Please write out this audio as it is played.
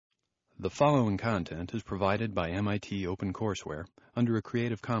The following content is provided by MIT OpenCourseWare under a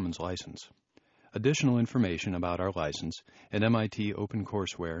Creative Commons license. Additional information about our license and MIT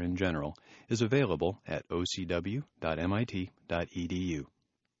OpenCourseWare in general is available at ocw.mit.edu.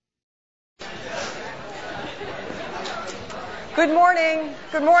 Good morning.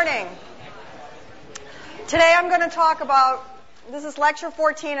 Good morning. Today I'm going to talk about, this is lecture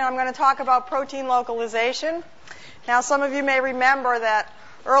 14, and I'm going to talk about protein localization. Now, some of you may remember that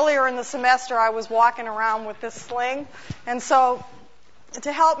earlier in the semester I was walking around with this sling, and so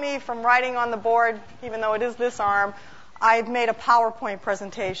to help me from writing on the board, even though it is this arm, I've made a PowerPoint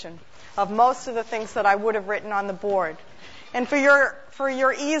presentation of most of the things that I would have written on the board. And for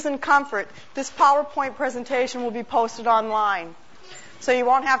your ease and comfort, this PowerPoint presentation will be posted online. So you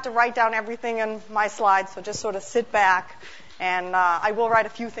won't have to write down everything in my slides, so just sort of sit back, and I will write a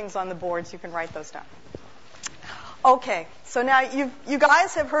few things on the board so you can write those down. Okay, so now you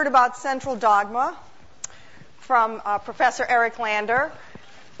guys have heard about central dogma from Professor Eric Lander,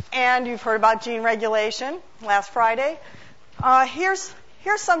 and you've heard about gene regulation last Friday. Here's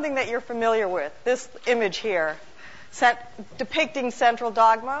something that you're familiar with, this image here, depicting central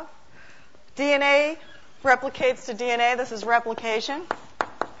dogma. DNA replicates to DNA. This is replication.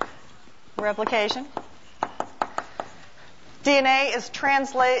 Replication. DNA is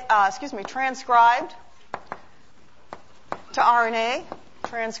transcribed to RNA,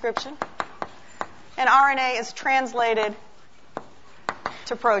 transcription, and RNA is translated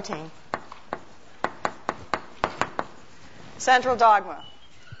to protein. Central dogma.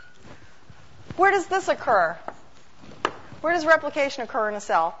 Where does this occur? Where does replication occur in a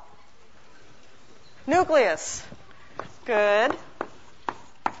cell? Nucleus. Good.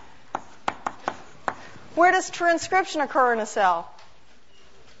 Where does transcription occur in a cell?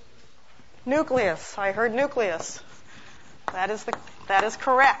 Nucleus. I heard nucleus. That is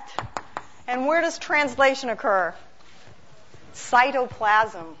correct. And where does translation occur?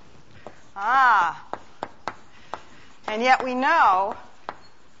 Cytoplasm. And yet we know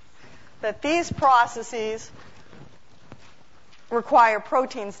that these processes require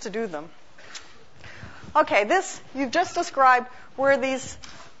proteins to do them. Okay, you've just described where these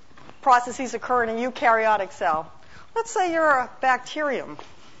processes occur in a eukaryotic cell. Let's say you're a bacterium.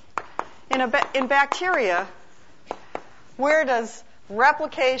 In bacteria, where does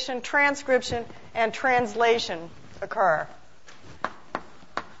replication, transcription, and translation occur?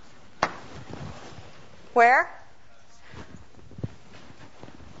 Where?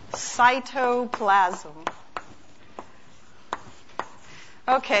 Cytoplasm.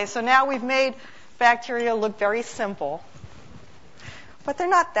 Okay, so now we've made bacteria look very simple, but they're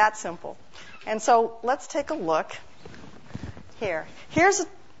not that simple. And so let's take a look here. Here's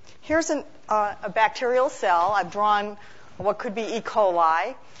a bacterial cell. I've drawn what could be E.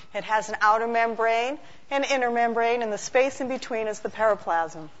 coli. It has an outer membrane, an inner membrane, and the space in between is the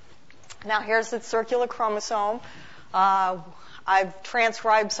periplasm. Now here's its circular chromosome. I've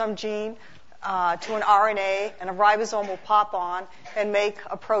transcribed some gene to an RNA, and a ribosome will pop on and make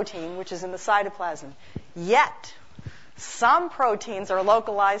a protein, which is in the cytoplasm. Yet, some proteins are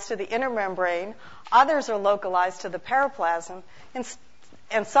localized to the inner membrane, others are localized to the periplasm,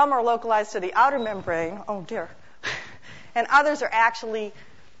 and some are localized to the outer membrane. Oh, dear. And others are actually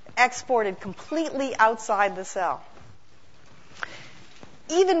exported completely outside the cell.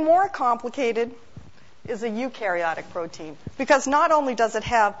 Even more complicated is a eukaryotic protein, because not only does it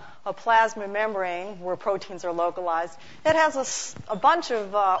have a plasma membrane where proteins are localized, it has a bunch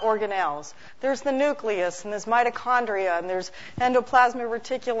of organelles. There's the nucleus, and there's mitochondria, and there's endoplasmic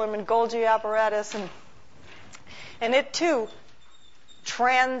reticulum and Golgi apparatus, and it too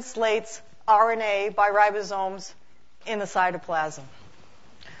translates RNA by ribosomes in the cytoplasm.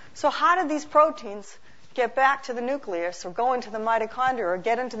 So how do these proteins get back to the nucleus or go into the mitochondria or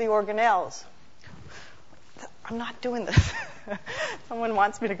get into the organelles? I'm not doing this. Someone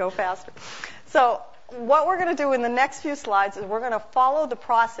wants me to go faster. So what we're going to do in the next few slides is we're going to follow the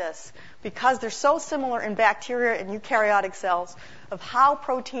process, because they're so similar in bacteria and eukaryotic cells, of how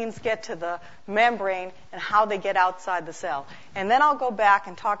proteins get to the membrane and how they get outside the cell. And then I'll go back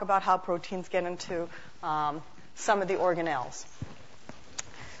and talk about how proteins get into some of the organelles.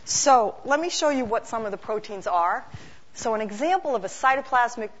 So let me show you what some of the proteins are. So an example of a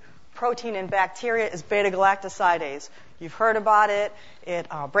cytoplasmic protein in bacteria is beta-galactosidase. You've heard about it. It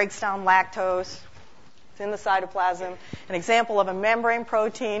breaks down lactose. It's in the cytoplasm. An example of a membrane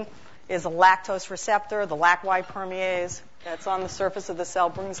protein is a lactose receptor, the lac-Y permease. That's on the surface of the cell,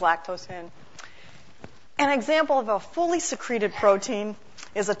 brings lactose in. An example of a fully secreted protein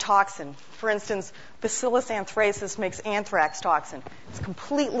is a toxin. For instance, Bacillus anthracis makes anthrax toxin. It's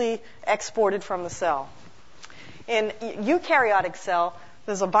completely exported from the cell. In eukaryotic cell,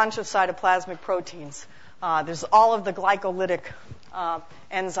 there's a bunch of cytoplasmic proteins. There's all of the glycolytic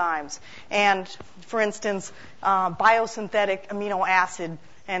enzymes. And, for instance, biosynthetic amino acid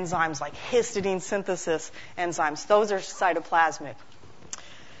enzymes like histidine synthesis enzymes. Those are cytoplasmic.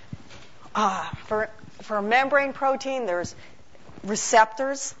 For a membrane protein, there's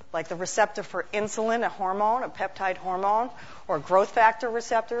receptors, like the receptor for insulin, a hormone, a peptide hormone, or growth factor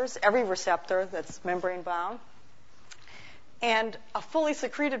receptors, every receptor that's membrane bound. And a fully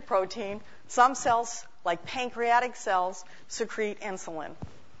secreted protein, some cells, like pancreatic cells, secrete insulin.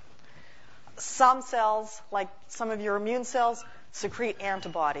 Some cells, like some of your immune cells, secrete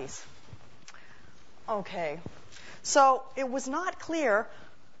antibodies. Okay. So it was not clear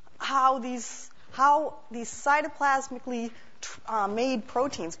how these cytoplasmically made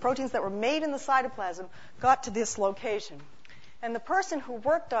proteins that were made in the cytoplasm, got to this location. And the person who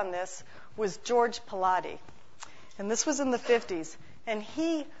worked on this was George Palade. And this was in the 50s. And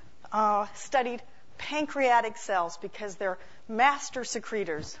he studied pancreatic cells because they're master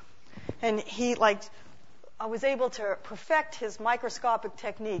secretors. And he was able to perfect his microscopic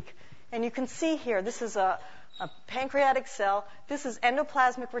technique. And you can see here, this is a pancreatic cell. This is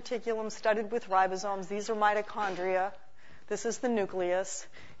endoplasmic reticulum studded with ribosomes. These are mitochondria. This is the nucleus.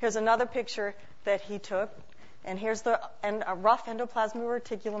 Here's another picture that he took. And here's a rough endoplasmic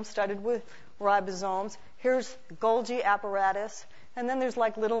reticulum studded with ribosomes. Here's Golgi apparatus. And then there's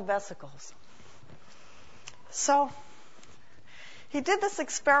like little vesicles. So he did this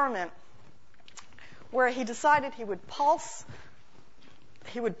experiment where he decided he would pulse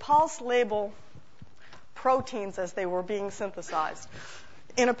label proteins as they were being synthesized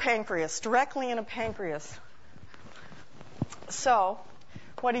in a pancreas, directly in a pancreas. So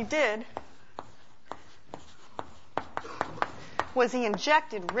what he did was he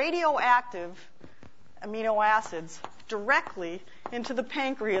injected radioactive amino acids directly into the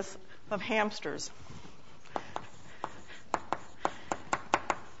pancreas of hamsters.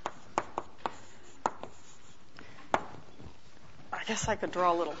 I guess I could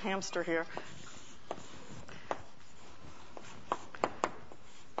draw a little hamster here.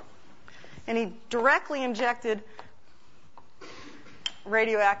 And he directly injected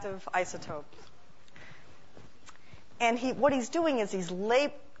radioactive isotopes. And what he's doing is these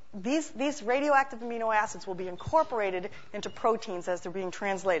radioactive amino acids will be incorporated into proteins as they're being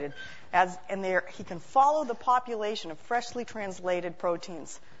translated. He can follow the population of freshly translated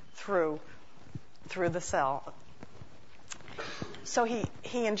proteins through the cell. So he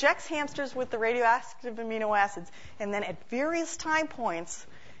injects hamsters with the radioactive amino acids, and then at various time points,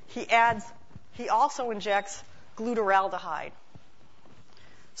 he also injects glutaraldehyde.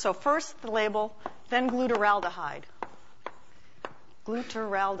 So first the label, then glutaraldehyde.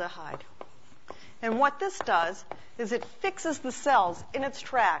 Glutaraldehyde. And what this does is it fixes the cells in its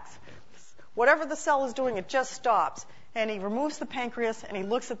tracks. Whatever the cell is doing, it just stops. And he removes the pancreas and he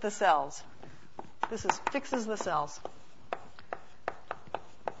looks at the cells. Fixes the cells.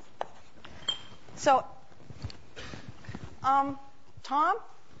 So, Tom?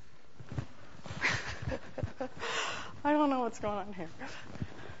 I don't know what's going on here.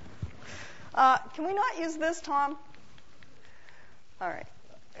 Can we not use this, Tom? All right.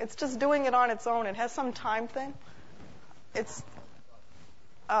 It's just doing it on its own. It has some time thing.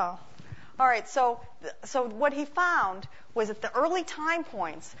 All right. So what he found was at the early time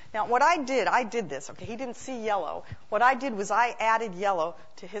points. Now, what I did this. Okay, he didn't see yellow. What I did was I added yellow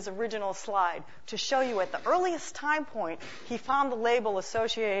to his original slide to show you at the earliest time point, he found the label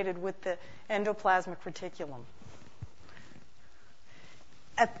associated with the endoplasmic reticulum.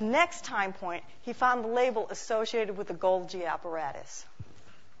 At the next time point, he found the label associated with the Golgi apparatus.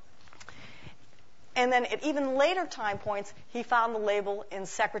 And then at even later time points, he found the label in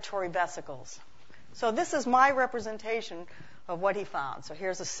secretory vesicles. So this is my representation of what he found. So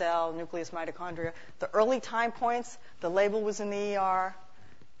here's a cell, nucleus, mitochondria. The early time points, the label was in the ER,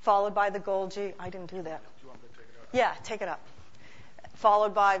 followed by the Golgi. I didn't do that. Do you want me to take it up? Yeah, take it up.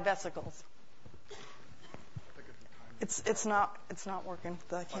 Followed by vesicles. It's not working.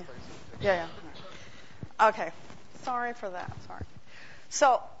 I can't. Yeah. Okay. Sorry for that. Sorry.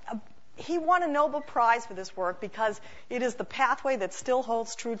 So he won a Nobel Prize for this work because it is the pathway that still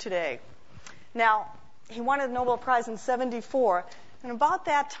holds true today. Now, he won a Nobel Prize in 1974, and about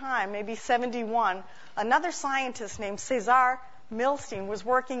that time, maybe 1971, another scientist named Cesar Milstein was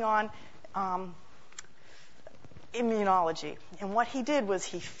working on immunology. And what he did was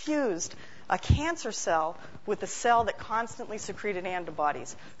he fused a cancer cell with a cell that constantly secreted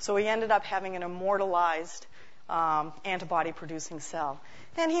antibodies. So he ended up having an immortalized antibody-producing cell.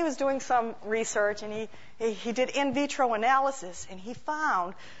 And he was doing some research, and he did in vitro analysis, and he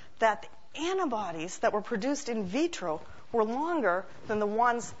found that the antibodies that were produced in vitro were longer than the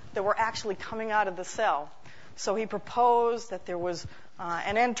ones that were actually coming out of the cell. So he proposed that there was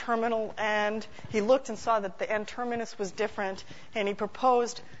an N-terminal end. He looked and saw that the N-terminus was different, and he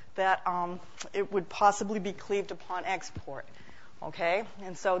proposed that it would possibly be cleaved upon export. Okay?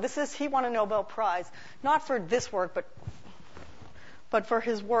 And so he won a Nobel Prize, not for this work, but for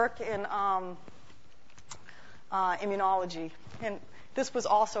his work in immunology. And this was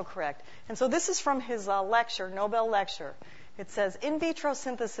also correct. And so this is from his lecture, Nobel lecture. It says, in vitro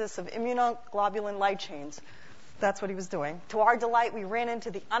synthesis of immunoglobulin light chains. That's what he was doing. To our delight, we ran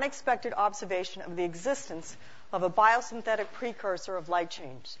into the unexpected observation of the existence of a biosynthetic precursor of light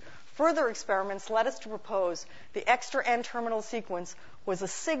chains. Further experiments led us to propose the extra N-terminal sequence was a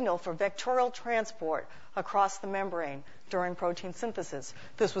signal for vectorial transport across the membrane during protein synthesis.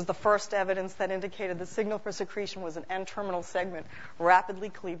 This was the first evidence that indicated the signal for secretion was an N-terminal segment rapidly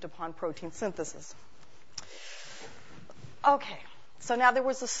cleaved upon protein synthesis. Okay, so now there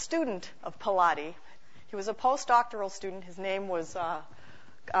was a student of Palade. He was a postdoctoral student. His name was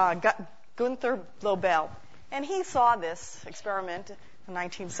Gunther Blobel. And he saw this experiment in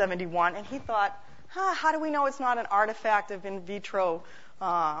 1971, and he thought, how do we know it's not an artifact of in vitro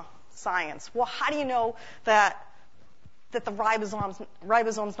science? Well, how do you know that the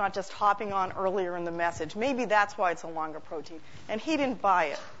ribosome's not just hopping on earlier in the message? Maybe that's why it's a longer protein. And he didn't buy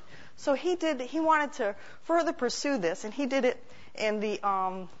it. So he wanted to further pursue this, and he did it in the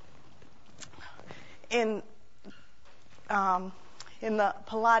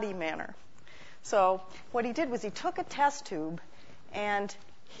Palade manner. So what he did was he took a test tube and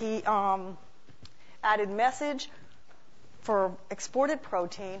he added message for exported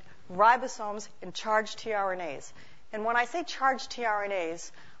protein, ribosomes, and charged tRNAs. And when I say charged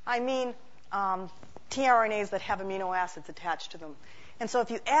tRNAs, I mean tRNAs that have amino acids attached to them. And so if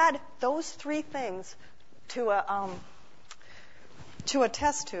you add those three things to a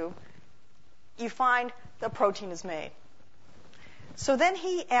test tube, you find the protein is made. So then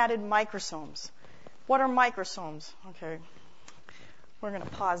he added microsomes. What are microsomes? Okay, we're going to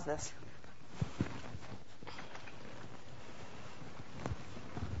pause this.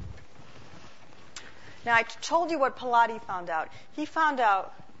 Now, I told you what Palade found out. He found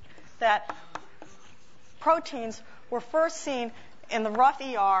out that proteins were first seen in the rough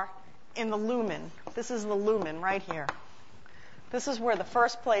ER in the lumen. This is the lumen right here. This is where the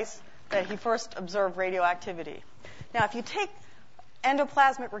first place that he first observed radioactivity. Now, if you take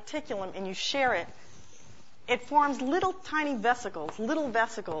endoplasmic reticulum and you share it, it forms little tiny vesicles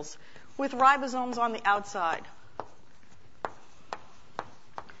with ribosomes on the outside.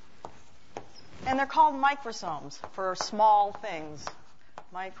 And they're called microsomes for small things,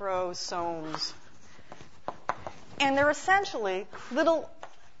 microsomes. And they're essentially little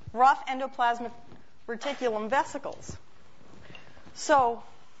rough endoplasmic reticulum vesicles. So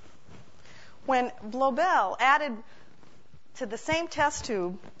when Blobel added to the same test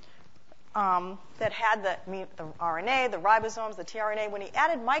tube that had the RNA, the ribosomes, the tRNA, when he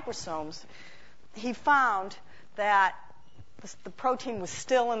added microsomes, he found that the protein was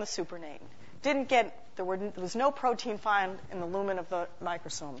still in the supernatant. There was no protein found in the lumen of the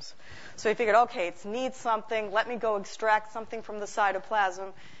microsomes. So he figured, okay, it needs something. Let me go extract something from the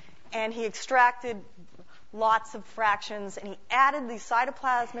cytoplasm. And he extracted lots of fractions, and he added these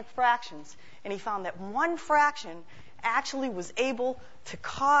cytoplasmic fractions, and he found that one fraction actually was able to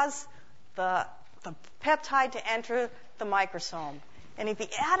cause the peptide to enter the microsome. And if he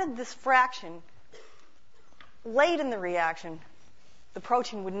added this fraction late in the reaction, the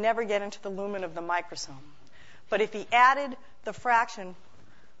protein would never get into the lumen of the microsome. But if he added the fraction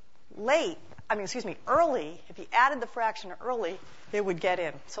early, if he added the fraction early, it would get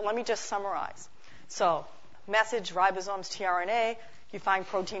in. So let me just summarize. So, message, ribosomes, tRNA, you find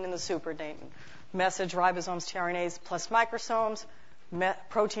protein in the supernatant. Message, ribosomes, tRNAs plus microsomes,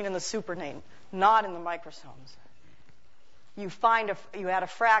 protein in the supernatant, not in the microsomes. You add a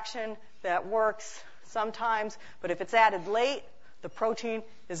fraction that works sometimes, but if it's added late, the protein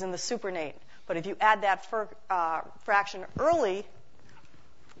is in the supernatant. But if you add that fraction early,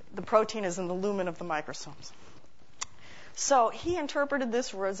 the protein is in the lumen of the microsomes. So he interpreted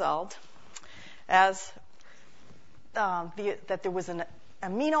this result as that there was an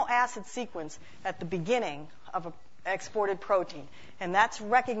amino acid sequence at the beginning of an exported protein, and that's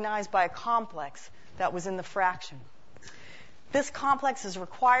recognized by a complex that was in the fraction. This complex is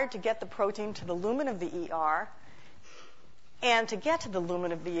required to get the protein to the lumen of the ER. And to get to the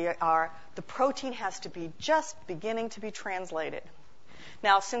lumen of the ER, the protein has to be just beginning to be translated.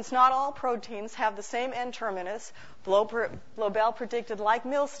 Now, since not all proteins have the same N-terminus, Blobel predicted, like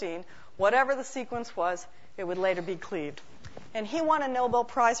Milstein, whatever the sequence was, it would later be cleaved. And he won a Nobel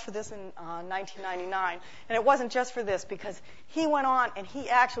Prize for this in 1999. And it wasn't just for this, because he went on and he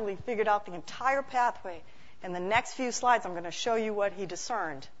actually figured out the entire pathway. In the next few slides, I'm going to show you what he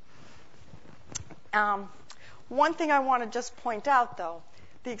discerned. One thing I want to just point out, though,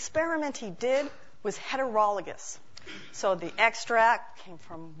 the experiment he did was heterologous. So the extract came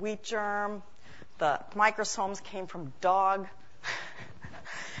from wheat germ, the microsomes came from dog,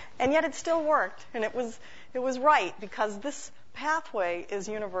 and yet it still worked, and it was right, because this pathway is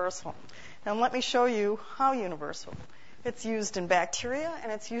universal. Now let me show you how universal. It's used in bacteria,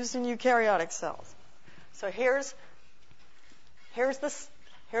 and it's used in eukaryotic cells. So here's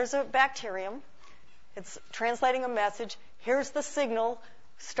a bacterium. It's translating a message. Here's the signal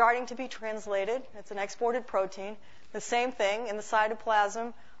starting to be translated. It's an exported protein. The same thing in the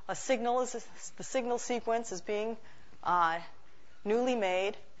cytoplasm. The signal sequence is being newly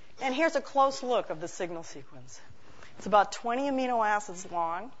made. And here's a close look of the signal sequence. It's about 20 amino acids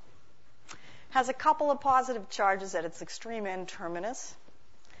long. Has a couple of positive charges at its extreme N-terminus.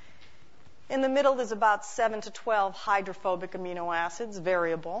 In the middle, there's about 7 to 12 hydrophobic amino acids,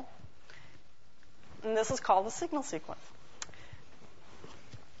 variable. And this is called the signal sequence.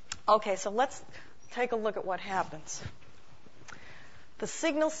 Okay, so let's take a look at what happens.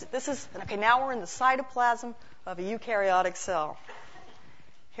 Now we're in the cytoplasm of a eukaryotic cell.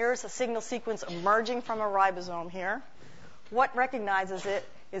 Here's a signal sequence emerging from a ribosome here. What recognizes it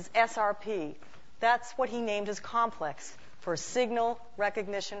is SRP. That's what he named his complex for signal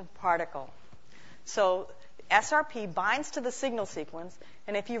recognition particle. So SRP binds to the signal sequence,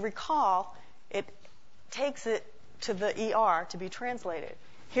 and if you recall, it takes it to the ER to be translated.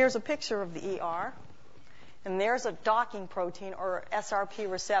 Here's a picture of the ER, and there's a docking protein or SRP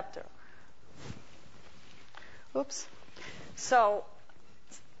receptor. Oops. So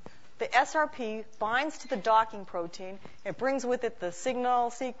the SRP binds to the docking protein. It brings with it the signal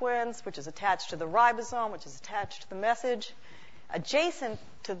sequence, which is attached to the ribosome, which is attached to the message. Adjacent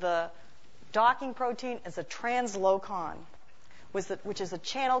to the docking protein is a translocon, which is a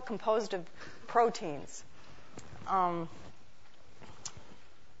channel composed of proteins.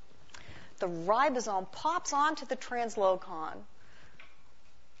 The ribosome pops onto the translocon.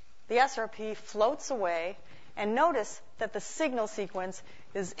 The SRP floats away, and notice that the signal sequence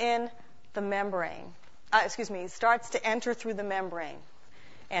is in the membrane. Starts to enter through the membrane,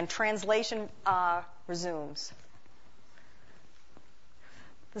 and translation resumes.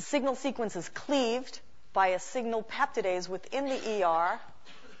 The signal sequence is cleaved by a signal peptidase within the ER.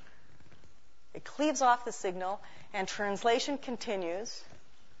 It cleaves off the signal, and translation continues.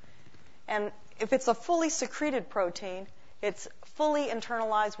 And if it's a fully secreted protein, it's fully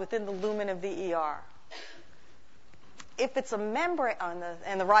internalized within the lumen of the ER. If it's a membrane,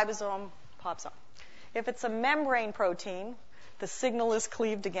 and the ribosome pops on. If it's a membrane protein, the signal is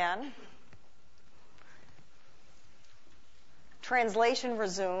cleaved again. Translation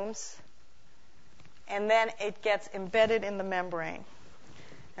resumes, and then it gets embedded in the membrane.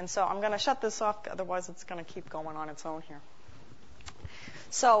 And so I'm going to shut this off, otherwise it's going to keep going on its own here.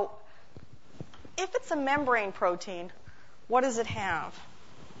 So if it's a membrane protein, what does it have?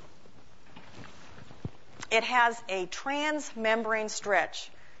 It has a transmembrane stretch.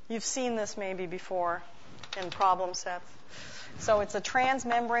 You've seen this maybe before in problem sets. So it's a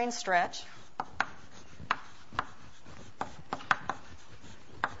transmembrane stretch.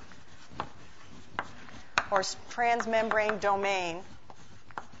 Or transmembrane domain.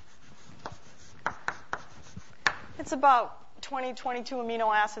 It's about 20, 22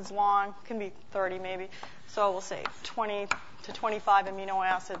 amino acids long. Can be 30 maybe. So we'll say 20 to 25 amino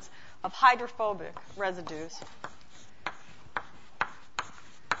acids of hydrophobic residues.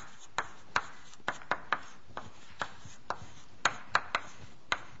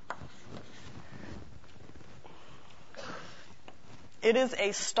 It is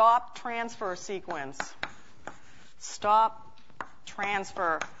a stop transfer sequence. Stop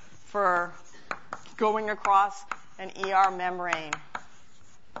transfer for going across an ER membrane.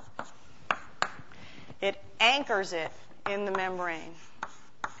 It anchors it in the membrane.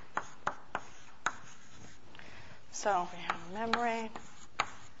 So we have a membrane.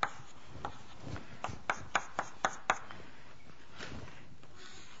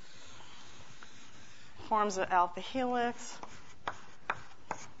 Forms an alpha helix.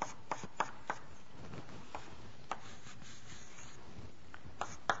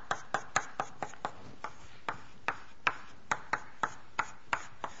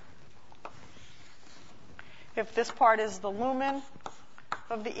 If this part is the lumen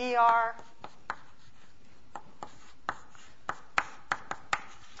of the ER,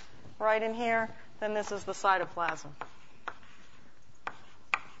 right in here, then this is the cytoplasm.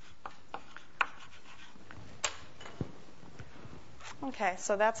 Okay,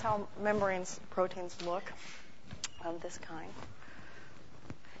 so that's how membranes, proteins look of this kind.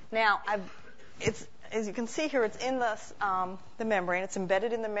 Now, as you can see here, it's in the membrane. It's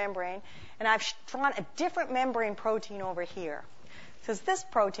embedded in the membrane. And I've drawn a different membrane protein over here. Because this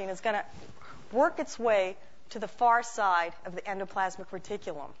protein is going to work its way to the far side of the endoplasmic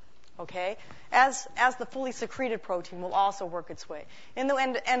reticulum. Okay? As the fully secreted protein will also work its way. In the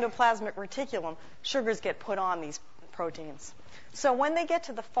endoplasmic reticulum, sugars get put on these proteins. So when they get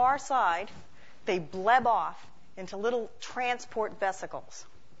to the far side, they bleb off into little transport vesicles.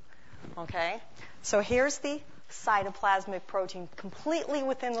 Okay? So here's the cytoplasmic protein completely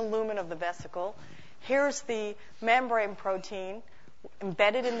within the lumen of the vesicle. Here's the membrane protein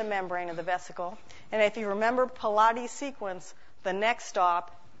embedded in the membrane of the vesicle. And if you remember Pilates sequence, the next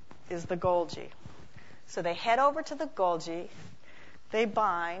stop is the Golgi. So they head over to the Golgi, they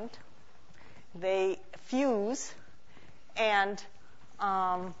bind, they fuse, and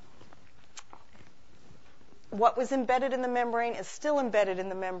what was embedded in the membrane is still embedded in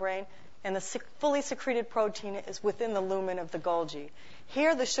the membrane, and the fully secreted protein is within the lumen of the Golgi.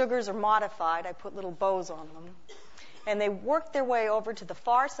 Here the sugars are modified. I put little bows on them. And they work their way over to the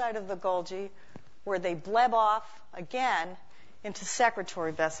far side of the Golgi, where they bleb off again into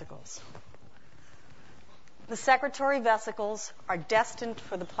secretory vesicles. The secretory vesicles are destined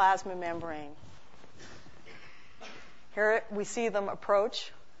for the plasma membrane. Here we see them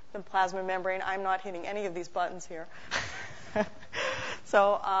approach the plasma membrane. I'm not hitting any of these buttons here.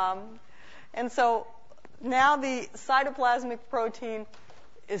 So now the cytoplasmic protein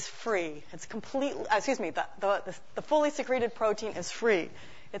is free. It's completely, the fully secreted protein is free.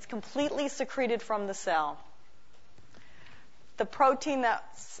 It's completely secreted from the cell. The protein that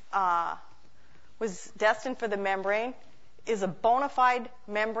was destined for the membrane is a bona fide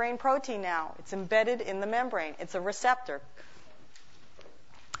membrane protein now. It's embedded in the membrane. It's a receptor.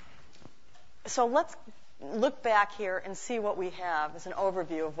 So let's look back here and see what we have as an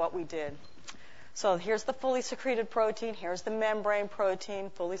overview of what we did. So here's the fully secreted protein. Here's the membrane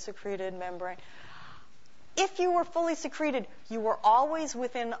protein, fully secreted membrane. If you were fully secreted, you were always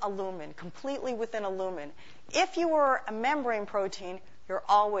within a lumen, completely within a lumen. If you were a membrane protein, you're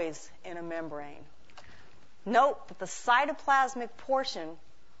always in a membrane. Note that the cytoplasmic portion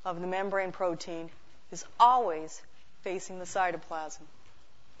of the membrane protein is always facing the cytoplasm.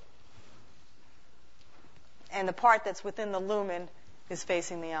 And the part that's within the lumen is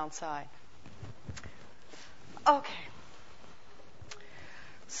facing the outside. Okay.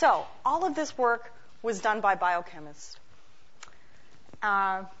 So all of this work was done by biochemists.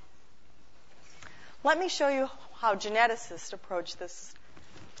 Let me show you how geneticists approach this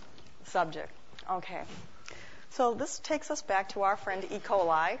subject. Okay. So this takes us back to our friend E.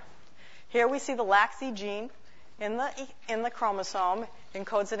 coli. Here we see the LAC-Z gene in the chromosome,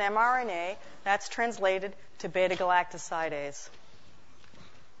 encodes an mRNA that's translated to beta-galactosidase.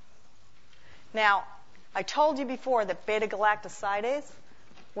 Now, I told you before that beta-galactosidase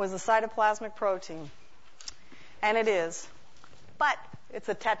was a cytoplasmic protein. And it is. But it's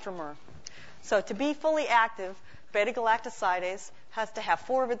a tetramer. So to be fully active, beta-galactosidase has to have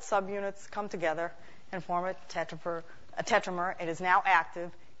 4 of its subunits come together and form a tetramer. It is now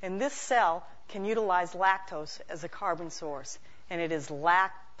active. And this cell can utilize lactose as a carbon source. And it is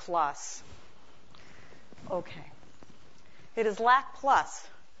Lac+. Okay. It is Lac+.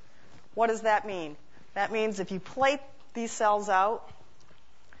 What does that mean? That means if you plate these cells out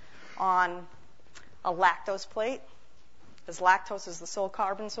on a lactose plate, as lactose is the sole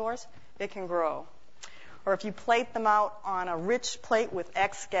carbon source, it can grow. Or if you plate them out on a rich plate with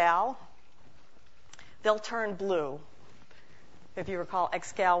X-gal, they'll turn blue. If you recall,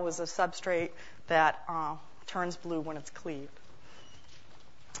 X-gal was a substrate that turns blue when it's cleaved.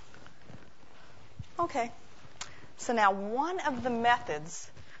 Okay. So now one of the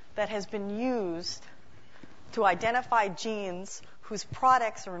methods that has been used to identify genes whose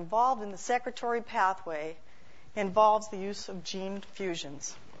products are involved in the secretory pathway involves the use of gene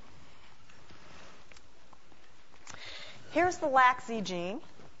fusions. Here's the LAC-Z gene.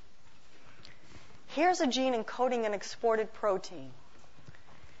 Here's a gene encoding an exported protein.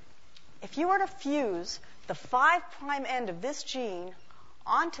 If you were to fuse the 5' end of this gene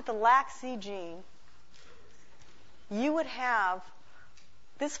onto the LAC-Z gene, you would have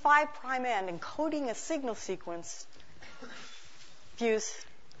this 5' end encoding a signal sequence fused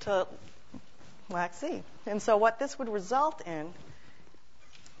to LAC-Z. And so what this would result in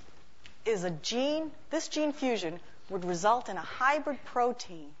is this gene fusion would result in a hybrid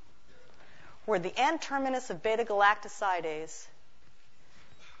protein where the N-terminus of beta-galactosidase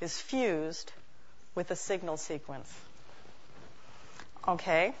is fused with a signal sequence.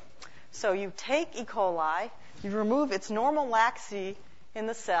 Okay, so you take E. coli, you remove its normal LAC-Z in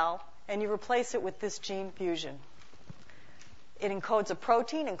the cell, and you replace it with this gene fusion. It encodes a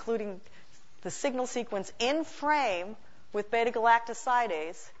protein, including the signal sequence in frame with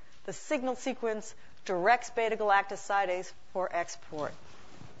beta-galactosidase. The signal sequence directs beta-galactosidase for export.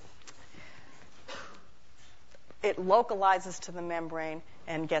 It localizes to the membrane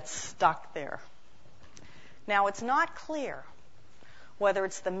and gets stuck there. Now, it's not clear whether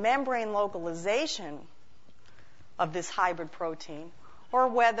it's the membrane localization of this hybrid protein or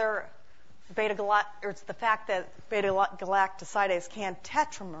whether it's the fact that beta-galactosidase can't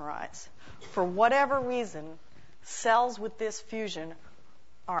tetramerize. For whatever reason, cells with this fusion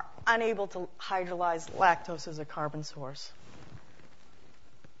are unable to hydrolyze lactose as a carbon source.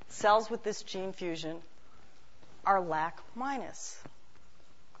 Cells with this gene fusion are LAC minus.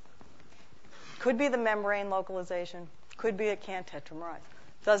 Could be the membrane localization, could be it can't tetramerize.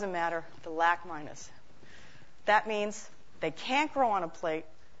 Doesn't matter, the LAC minus. That means they can't grow on a plate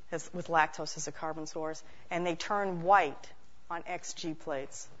with lactose as a carbon source, and they turn white on XG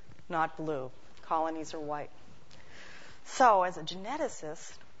plates, not blue. Colonies are white. So, as a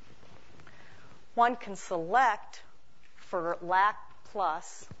geneticist, one can select for LAC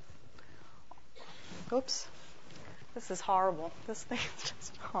plus. Oops, this is horrible. This thing is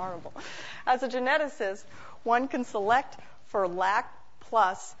just horrible. As a geneticist, one can select for LAC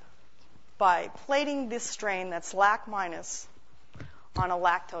plus by plating this strain that's LAC minus on a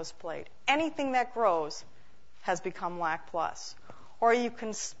lactose plate. Anything that grows has become LAC plus. Or you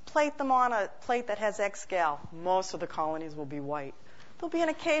can plate them on a plate that has X-gal. Most of the colonies will be white. There'll be an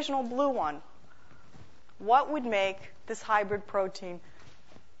occasional blue one. What would make this hybrid protein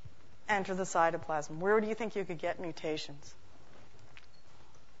enter the cytoplasm? Where do you think you could get mutations?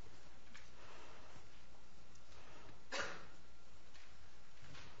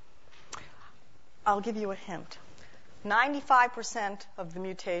 I'll give you a hint. 95% of the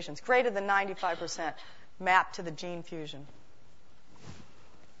mutations, greater than 95%, map to the gene fusion.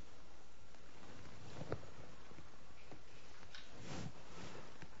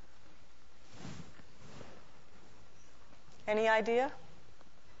 Any idea?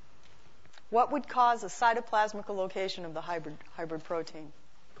 What would cause a cytoplasmic location of the hybrid protein?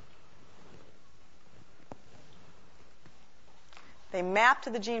 They map to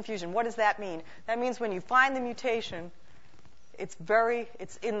the gene fusion. What does that mean? That means when you find the mutation, it's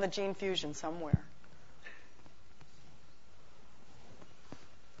in the gene fusion somewhere.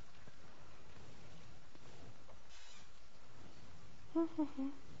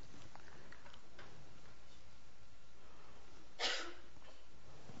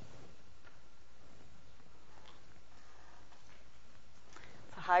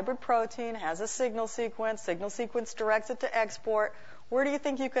 Hybrid protein has a signal sequence. Signal sequence directs it to export. Where do you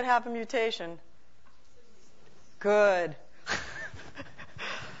think you could have a mutation? Good.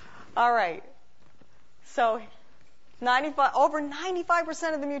 All right. So over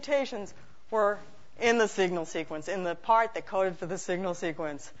 95% of the mutations were in the signal sequence, in the part that coded for the signal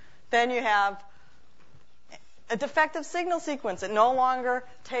sequence. Then you have a defective signal sequence. It no longer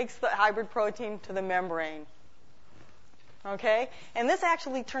takes the hybrid protein to the membrane. Okay? And this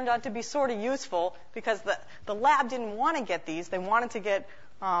actually turned out to be sort of useful because the lab didn't want to get these. They wanted to get,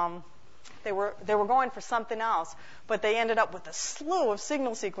 they were going for something else. But they ended up with a slew of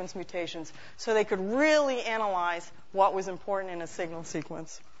signal sequence mutations so they could really analyze what was important in a signal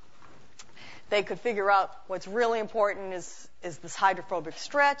sequence. They could figure out what's really important is this hydrophobic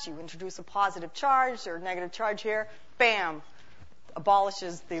stretch. You introduce a positive charge or negative charge here. Bam!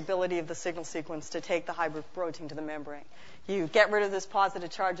 Abolishes the ability of the signal sequence to take the hybrid protein to the membrane. You get rid of this positive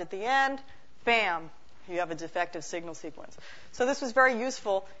charge at the end, bam, you have a defective signal sequence. So this was very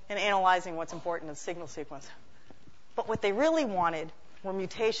useful in analyzing what's important in the signal sequence. But what they really wanted were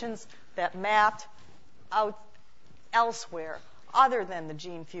mutations that mapped out elsewhere other than the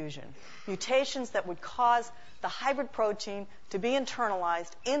gene fusion. Mutations that would cause the hybrid protein to be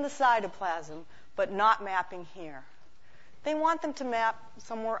internalized in the cytoplasm, but not mapping here. They want them to map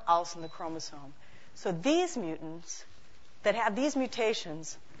somewhere else in the chromosome. So these mutants that have these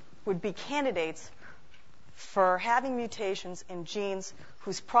mutations would be candidates for having mutations in genes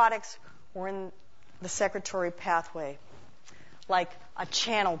whose products were in the secretory pathway, like a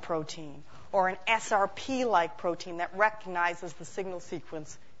channel protein or an SRP-like protein that recognizes the signal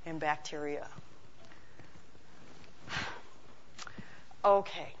sequence in bacteria.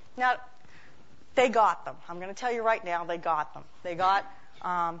 Okay. Now, they got them. I'm going to tell you right now, they got them.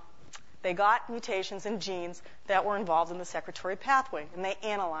 They got mutations in genes that were involved in the secretory pathway, and they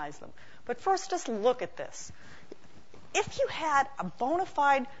analyzed them. But first, just look at this. If you had a bona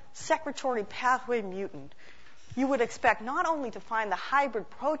fide secretory pathway mutant, you would expect not only to find the hybrid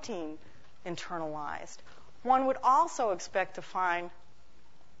protein internalized, one would also expect to find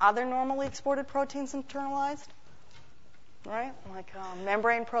other normally exported proteins internalized, right? Like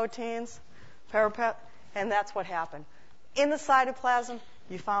membrane proteins, and that's what happened. In the cytoplasm,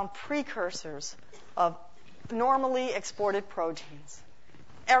 you found precursors of normally exported proteins.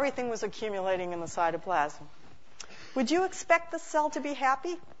 Everything was accumulating in the cytoplasm. Would you expect the cell to be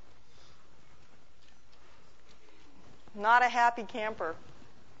happy? Not a happy camper.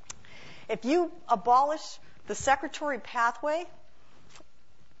 If you abolish the secretory pathway,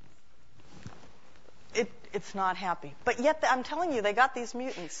 it's not happy. But yet, I'm telling you, they got these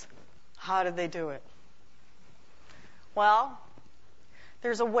mutants. How did they do it? Well,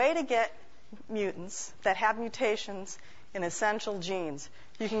 there's a way to get mutants that have mutations in essential genes.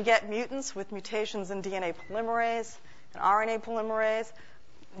 You can get mutants with mutations in DNA polymerase and RNA polymerase,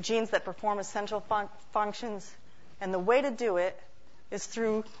 genes that perform essential functions. And the way to do it is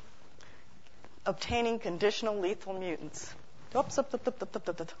through obtaining conditional lethal mutants.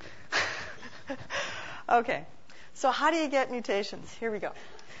 Okay. So how do you get mutations? Here we go.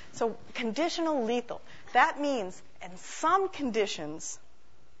 So conditional lethal. That means in some conditions,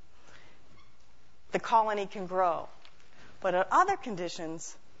 the colony can grow. But in other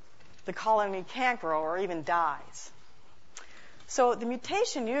conditions, the colony can't grow or even dies. So the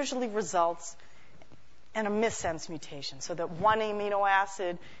mutation usually results in a missense mutation, so that one amino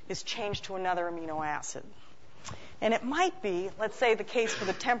acid is changed to another amino acid. And it might be, let's say the case for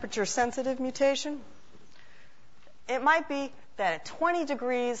the temperature-sensitive mutation, it might be that at 20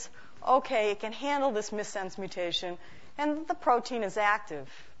 degrees, okay, it can handle this missense mutation, and the protein is active.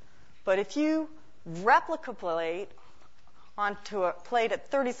 But if you replicate onto a plate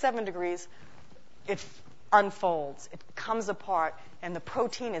at 37 degrees, it unfolds, it comes apart, and the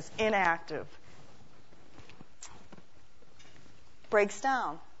protein is inactive. Breaks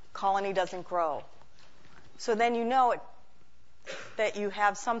down. Colony doesn't grow. So then you know that you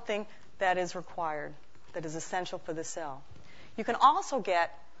have something that is required, that is essential for the cell. You can also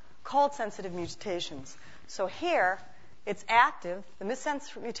get cold-sensitive mutations. So here, it's active. The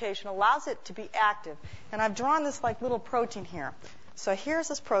missense mutation allows it to be active. And I've drawn this like little protein here. So here's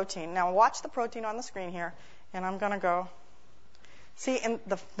this protein. Now watch the protein on the screen here, and I'm going to go. See, in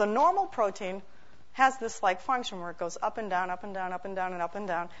the normal protein has this like function where it goes up and down, up and down, up and down, and up and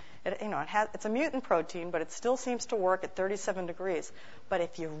down. It's a mutant protein, but it still seems to work at 37 degrees. But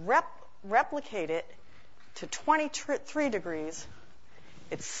if you replicate it to 23 degrees,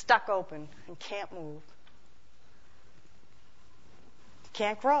 it's stuck open and can't move.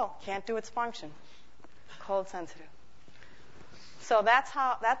 Can't grow, can't do its function. Cold sensitive. So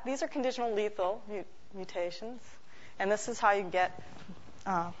these are conditional lethal mutations, and this is how you get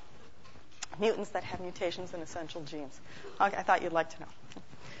mutants that have mutations in essential genes. Okay, I thought you'd like to know.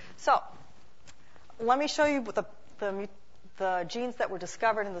 So let me show you the genes that were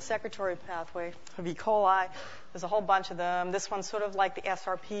discovered in the secretory pathway of E. coli. There's a whole bunch of them. This one's sort of like the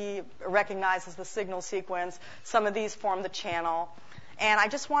SRP, recognizes the signal sequence. Some of these form the channel. And I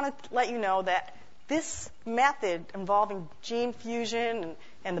just want to let you know that this method involving gene fusion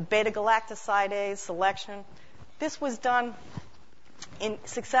and the beta-galactosidase selection, this was done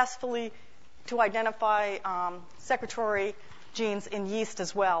successfully to identify secretory genes in yeast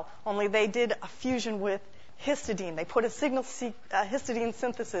as well, only they did a fusion with histidine. They put a histidine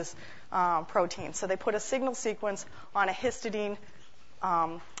synthesis protein. So they put a signal sequence on a histidine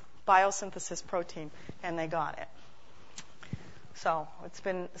biosynthesis protein, and they got it. So it's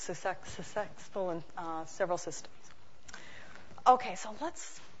been successful in several systems. Okay, so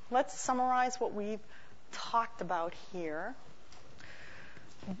let's summarize what we've talked about here.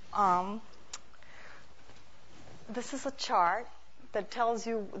 This is a chart that tells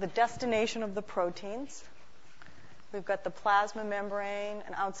you the destination of the proteins. We've got the plasma membrane,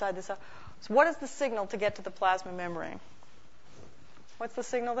 and outside the cell. So what is the signal to get to the plasma membrane? What's the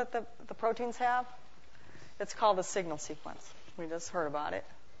signal that the proteins have? It's called the signal sequence. We just heard about it.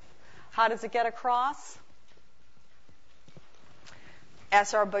 How does it get across?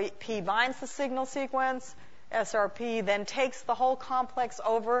 SRP binds the signal sequence. SRP then takes the whole complex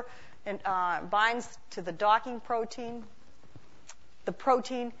over and binds to the docking protein. The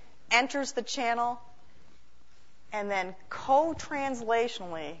protein enters the channel, and then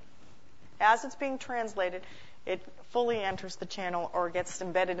co-translationally, as it's being translated, it fully enters the channel or gets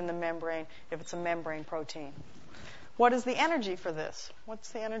embedded in the membrane if it's a membrane protein. What is the energy for this? What's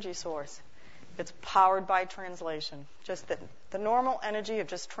the energy source? It's powered by translation. Just the normal energy of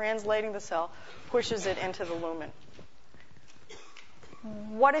just translating the cell pushes it into the lumen.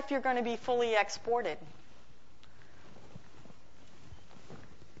 What if you're going to be fully exported?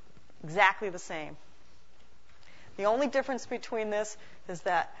 Exactly the same. The only difference between this is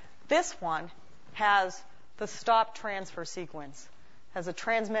that this one has the stop transfer sequence, has a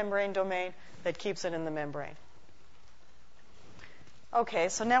transmembrane domain that keeps it in the membrane. Okay,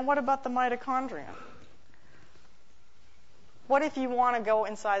 so now what about the mitochondria? What if you want to go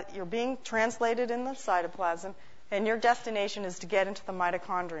inside, you're being translated in the cytoplasm, and your destination is to get into the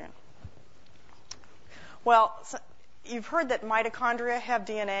mitochondrion? Well, so you've heard that mitochondria have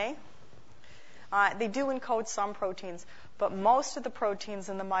DNA. They do encode some proteins, but most of the proteins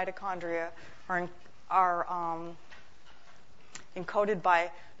in the mitochondria are encoded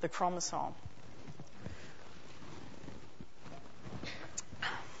by the chromosome.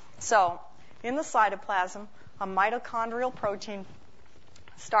 So, in the cytoplasm, a mitochondrial protein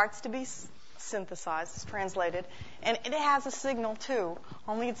starts to be synthesized, it's translated, and it has a signal too,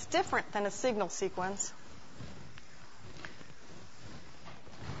 only it's different than a signal sequence.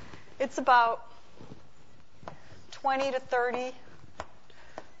 It's about 20 to 30,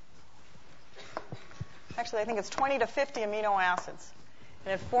 actually I think it's 20 to 50 amino acids,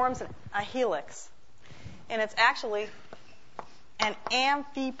 and it forms a helix. And it's actually an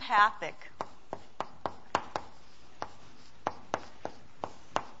amphipathic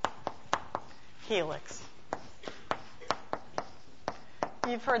helix.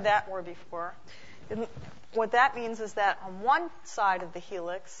 You've heard that word before. And what that means is that on one side of the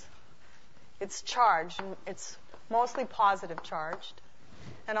helix, it's charged, and it's mostly positive charged,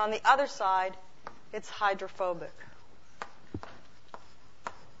 and on the other side, it's hydrophobic.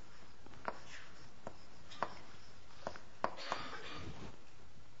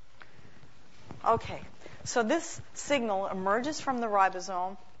 Okay, so this signal emerges from the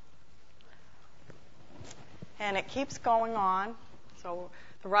ribosome, and it keeps going on. So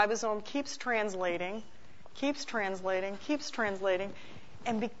the ribosome keeps translating,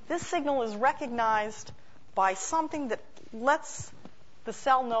 and this signal is recognized by something that lets the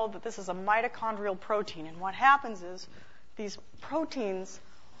cell know that this is a mitochondrial protein. And what happens is these proteins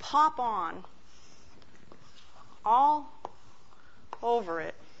pop on all over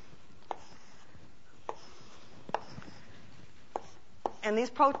it. And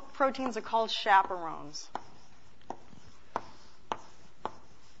these proteins are called chaperones.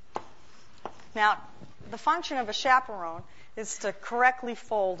 Now, the function of a chaperone is to correctly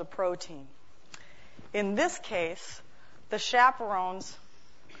fold a protein. In this case, the chaperones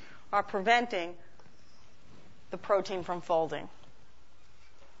are preventing the protein from folding.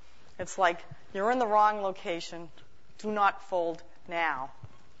 It's like, you're in the wrong location. Do not fold now.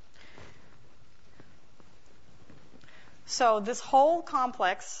 So this whole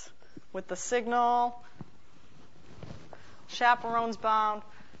complex with the signal, chaperones bound,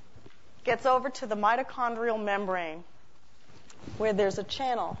 gets over to the mitochondrial membrane where there's a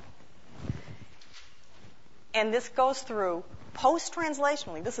channel. And this goes through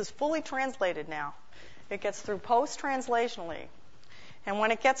post-translationally. This is fully translated now. It gets through post-translationally. And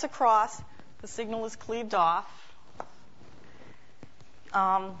when it gets across, the signal is cleaved off.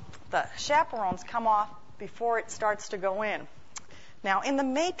 The chaperones come off before it starts to go in. Now, in the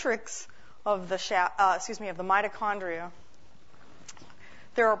matrix of the mitochondria,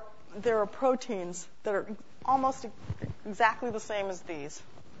 there are proteins that are almost exactly the same as these.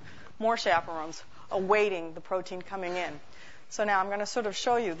 More chaperones awaiting the protein coming in. So now I'm going to sort of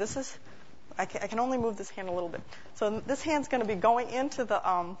show you. I can only move this hand a little bit. So this hand's going to be going into the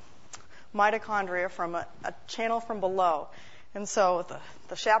mitochondria from a channel from below. And so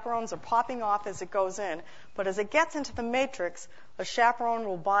the chaperones are popping off as it goes in. But as it gets into the matrix, a chaperone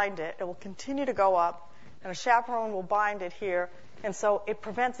will bind it. It will continue to go up, and a chaperone will bind it here. And so it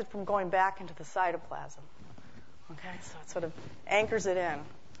prevents it from going back into the cytoplasm. Okay, so it sort of anchors it in,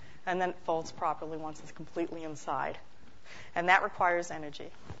 and then it folds properly once it's completely inside. And that requires energy,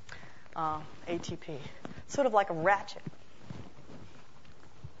 ATP. Sort of like a ratchet.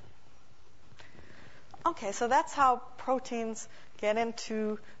 Okay, so that's how proteins get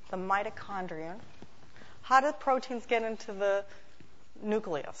into the mitochondrion. How do proteins get into the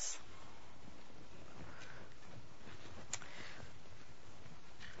nucleus?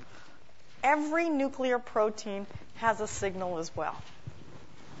 Every nuclear protein has a signal as well.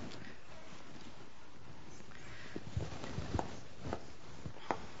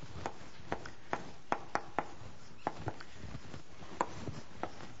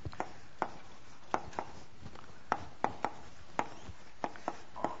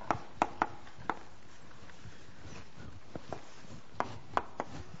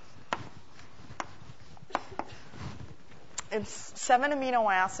 It's 7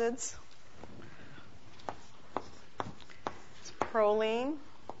 amino acids. It's proline,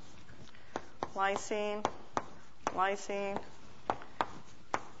 lysine, lysine,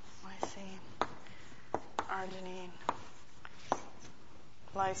 lysine, arginine,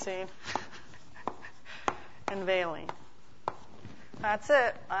 lysine, and valine. That's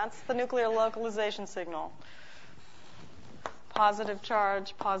it. That's the nuclear localization signal. Positive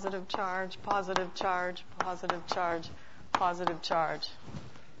charge, positive charge, positive charge, positive charge, positive charge.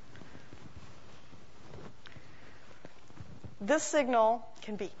 This signal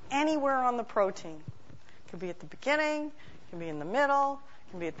can be anywhere on the protein. It can be at the beginning, it can be in the middle,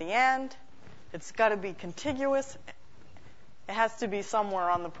 it can be at the end. It's got to be contiguous. It has to be somewhere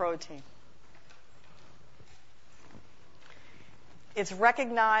on the protein. It's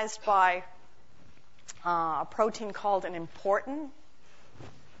recognized by a protein called an important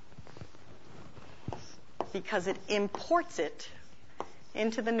because it imports it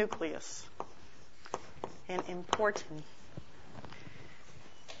into the nucleus. An important.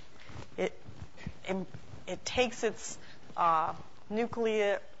 It takes its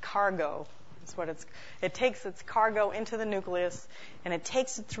nuclear cargo. That's what it takes its cargo into the nucleus, and it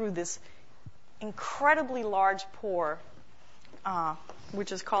takes it through this incredibly large pore,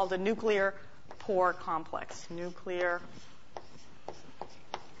 which is called a nuclear pore complex. Nuclear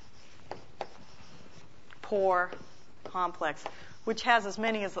pore complex, which has as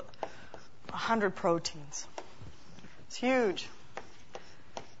many as 100 proteins. It's huge.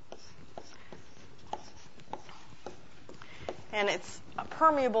 And it's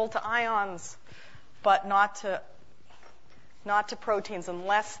permeable to ions, but not to proteins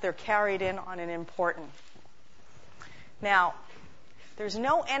unless they're carried in on an important. Now, there's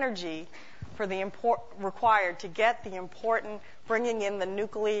no energy for the required to get the important, bringing in the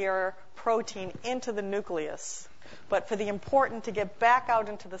nuclear protein into the nucleus. But for the important to get back out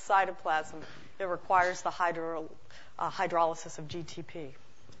into the cytoplasm, it requires the hydrolysis of GTP.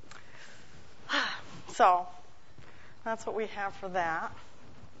 So that's what we have for that.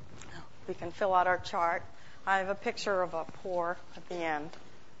 We can fill out our chart. I have a picture of a pore at the end.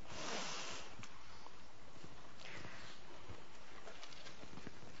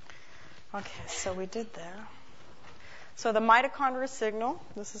 Okay, so we did that. So the mitochondria signal,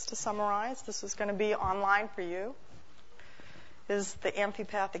 this is to summarize, this is going to be online for you, is the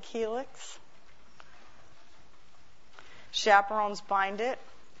amphipathic helix. Chaperones bind it,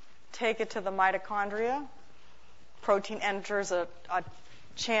 take it to the mitochondria. Protein enters a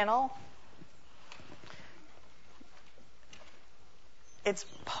channel. It's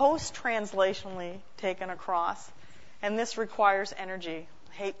post-translationally taken across, and this requires energy,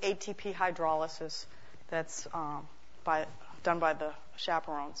 ATP hydrolysis that's done by the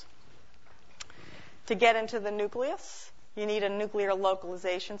chaperones. To get into the nucleus, you need a nuclear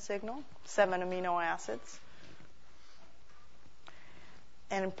localization signal, 7 amino acids.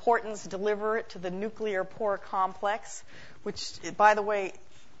 And importance, deliver it to the nuclear pore complex, which, by the way,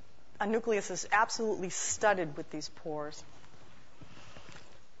 a nucleus is absolutely studded with these pores.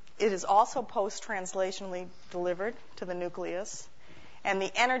 It is also post-translationally delivered to the nucleus. And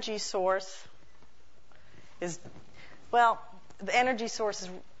the energy source is, the energy source is,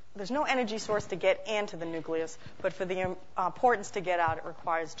 there's no energy source to get into the nucleus, but for the importance to get out, it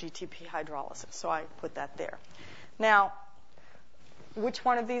requires GTP hydrolysis. So I put that there. Now, which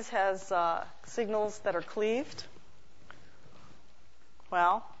one of these has signals that are cleaved?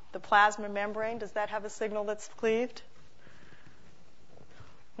 Well, the plasma membrane, does that have a signal that's cleaved?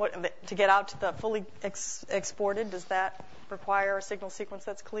 To get out to the fully exported, does that require a signal sequence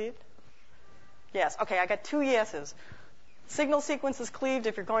that's cleaved? Yes. Okay, I got 2 yeses. Signal sequence is cleaved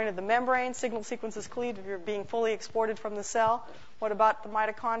if you're going to the membrane. Signal sequence is cleaved if you're being fully exported from the cell. What about the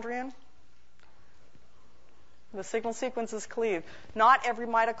mitochondrion? The signal sequence is cleaved. Not every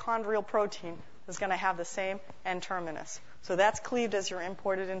mitochondrial protein is going to have the same N-terminus. So that's cleaved as you're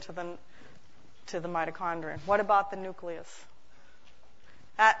imported into the mitochondrion. What about the nucleus?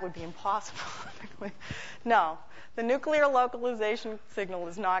 That would be impossible. No, the nuclear localization signal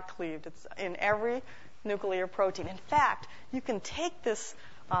is not cleaved. It's in every nuclear protein. In fact, you can take this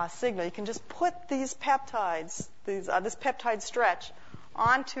signal, you can just put these peptides, this peptide stretch,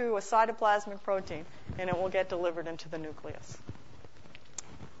 onto a cytoplasmic protein, and it will get delivered into the nucleus.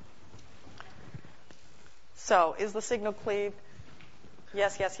 So, is the signal cleaved?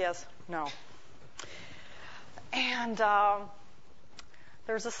 Yes, yes, yes, no. And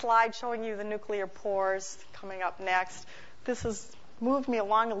there's a slide showing you the nuclear pores coming up next. This has moved me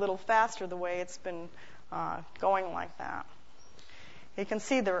along a little faster the way it's been going like that. You can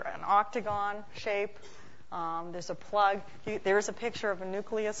see they're an octagon shape. There's a plug. There's a picture of a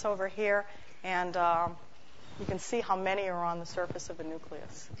nucleus over here, and you can see how many are on the surface of a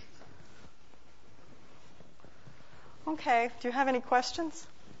nucleus. Okay, do you have any questions?